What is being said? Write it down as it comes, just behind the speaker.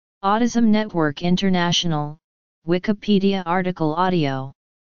Autism Network International, Wikipedia article audio.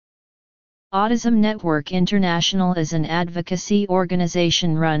 Autism Network International is an advocacy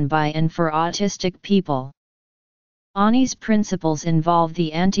organization run by and for autistic people. ANI's principles involve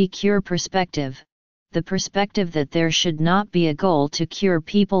the anti-cure perspective, the perspective that there should not be a goal to cure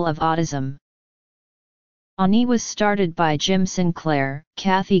people of autism. ANI was started by Jim Sinclair,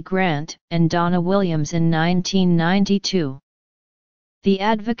 Kathy Grant, and Donna Williams in 1992. The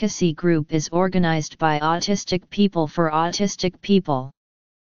advocacy group is organized by autistic people for autistic people.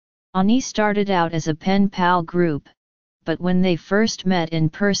 ANI started out as a pen pal group, but when they first met in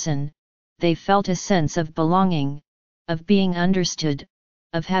person, they felt a sense of belonging, of being understood,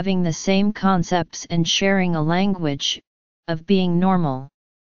 of having the same concepts and sharing a language, of being normal.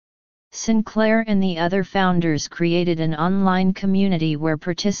 Sinclair and the other founders created an online community where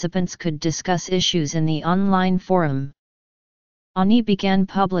participants could discuss issues in the online forum. ANI began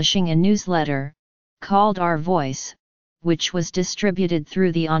publishing a newsletter, called Our Voice, which was distributed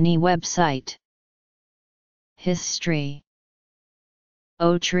through the ANI website. History.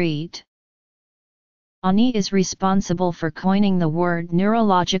 Treat. ANI is responsible for coining the word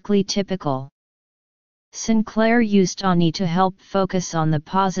neurologically typical. Sinclair used ANI to help focus on the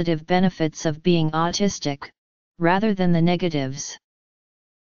positive benefits of being autistic, rather than the negatives.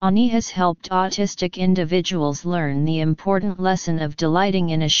 ANI has helped autistic individuals learn the important lesson of delighting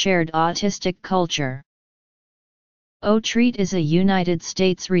in a shared autistic culture. Treat is a United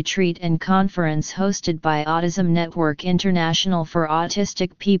States retreat and conference hosted by Autism Network International for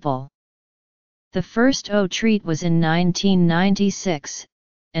autistic people. The first Treat was in 1996,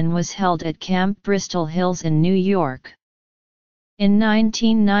 and was held at Camp Bristol Hills in New York. In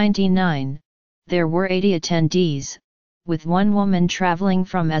 1999, there were 80 attendees, with one woman traveling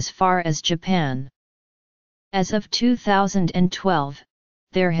from as far as Japan. As of 2012,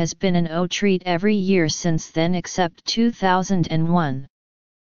 there has been an Treat every year since then except 2001.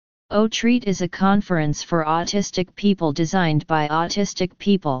 Treat is a conference for autistic people designed by autistic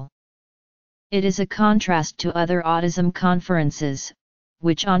people. It is a contrast to other autism conferences,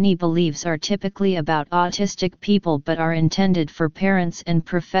 which ANI believes are typically about autistic people but are intended for parents and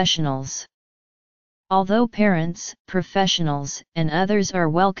professionals. Although parents, professionals, and others are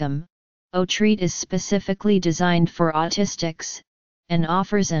welcome, Treat is specifically designed for autistics, and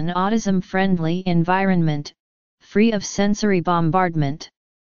offers an autism-friendly environment, free of sensory bombardment.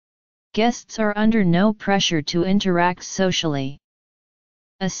 Guests are under no pressure to interact socially.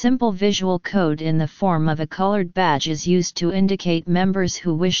 A simple visual code in the form of a colored badge is used to indicate members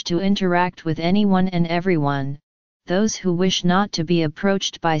who wish to interact with anyone and everyone, those who wish not to be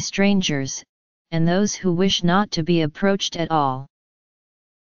approached by strangers, and those who wish not to be approached at all.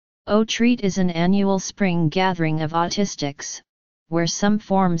 Treat is an annual spring gathering of autistics, where some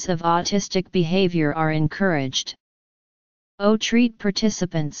forms of autistic behavior are encouraged. Treat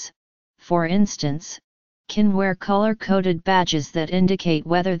participants, for instance, can wear color-coded badges that indicate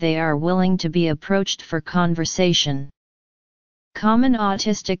whether they are willing to be approached for conversation. Common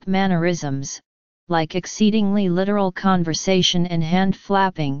autistic mannerisms, like exceedingly literal conversation and hand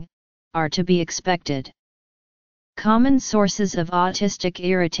flapping, are to be expected. Common sources of autistic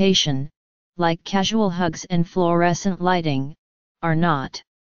irritation, like casual hugs and fluorescent lighting, are not.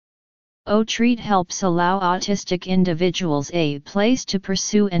 Treat helps allow autistic individuals a place to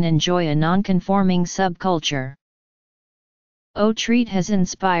pursue and enjoy a non-conforming subculture. Treat has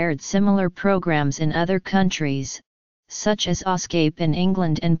inspired similar programs in other countries, such as Escape in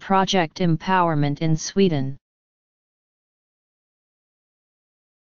England and Project Empowerment in Sweden.